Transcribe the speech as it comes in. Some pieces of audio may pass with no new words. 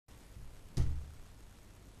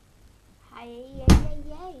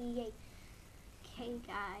Okay,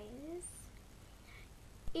 guys.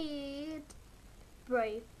 Eat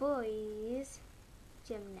brave boys,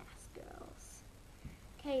 gymnast girls.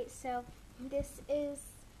 Okay, so this is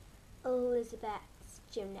Elizabeth's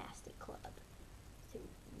gymnastic club. So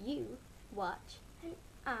you watch and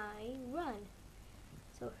I run.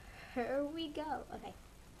 So here we go. Okay,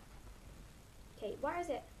 where is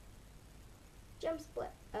it? Jump split.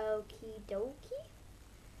 Okie dokie.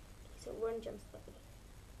 So run, jump split.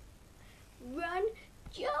 Run,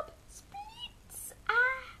 jump, splits.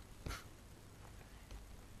 Ah!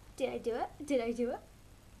 Did I do it?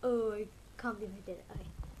 Oh, I can't believe I did it. Okay.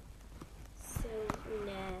 So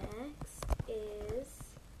next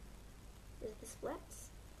is the splits.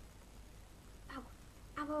 Ow.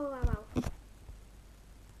 Ow, ow, ow, ow.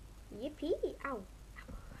 Yippee. Ow.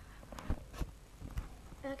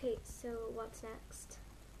 Okay, so what's next?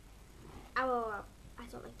 Ow, ow, ow. I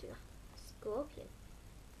don't like doing a scorpion.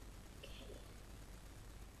 Okay.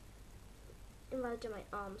 I'm gonna do my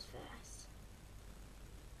arms first.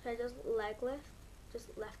 So I just leg lift.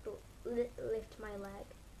 Just lift my leg.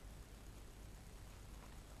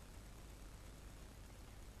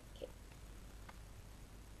 Okay.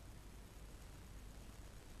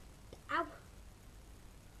 Ow.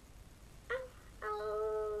 Ow.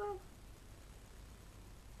 Ow.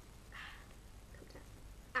 Come down.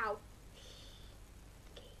 Ow.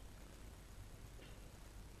 Okay.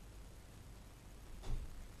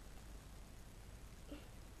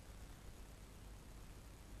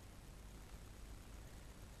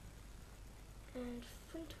 And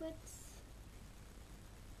frontwards.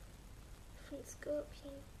 Front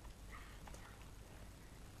scorpion.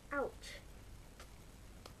 Ouch.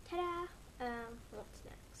 Ta-da! What's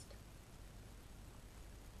next?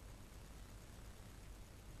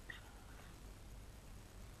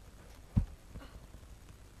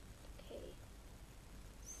 Okay.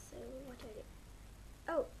 So what do I do?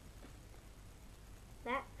 Oh!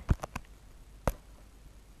 That.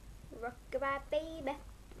 Rockabye baby.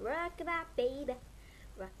 Rockabye baby.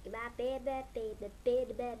 Rockabye baby, baby,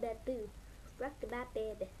 baby, baby, boo. Rockabye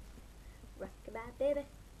baby. Rockabye baby.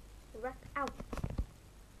 Rock. Ow.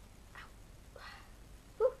 Ow.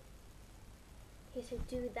 Whew. Okay, so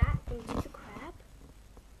do that and do the crab.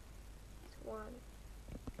 1,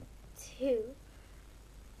 2,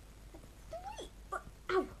 3.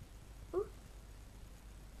 Ow. Ooh.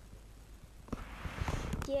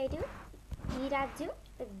 Did I do it? Did I do it?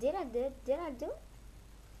 Did I do it?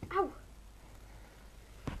 Ow.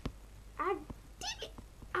 I did it.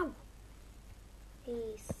 Ow.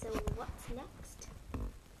 Okay, so what's next?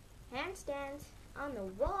 Handstands on the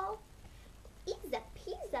wall. Easy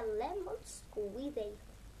peasy lemon squeezy.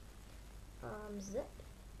 Arms up.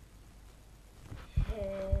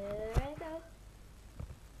 Here I go.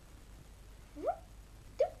 Whoop,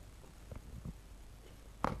 doop.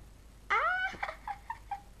 Ah!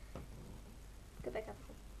 Go back up.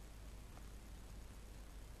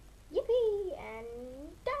 Yippee! And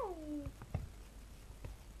down.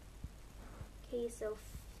 Okay, so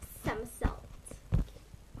somersault.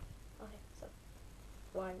 Okay, so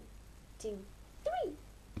 1, 2, 3.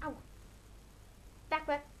 Ow. Back.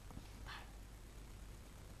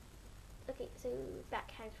 Okay, so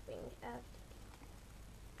back handspring.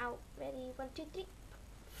 Out. Ready? 1, 2, 3.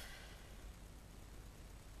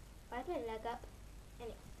 Why did my leg up?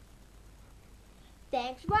 Anyway.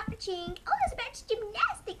 Thanks for watching Elizabeth's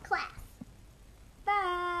gymnastic class.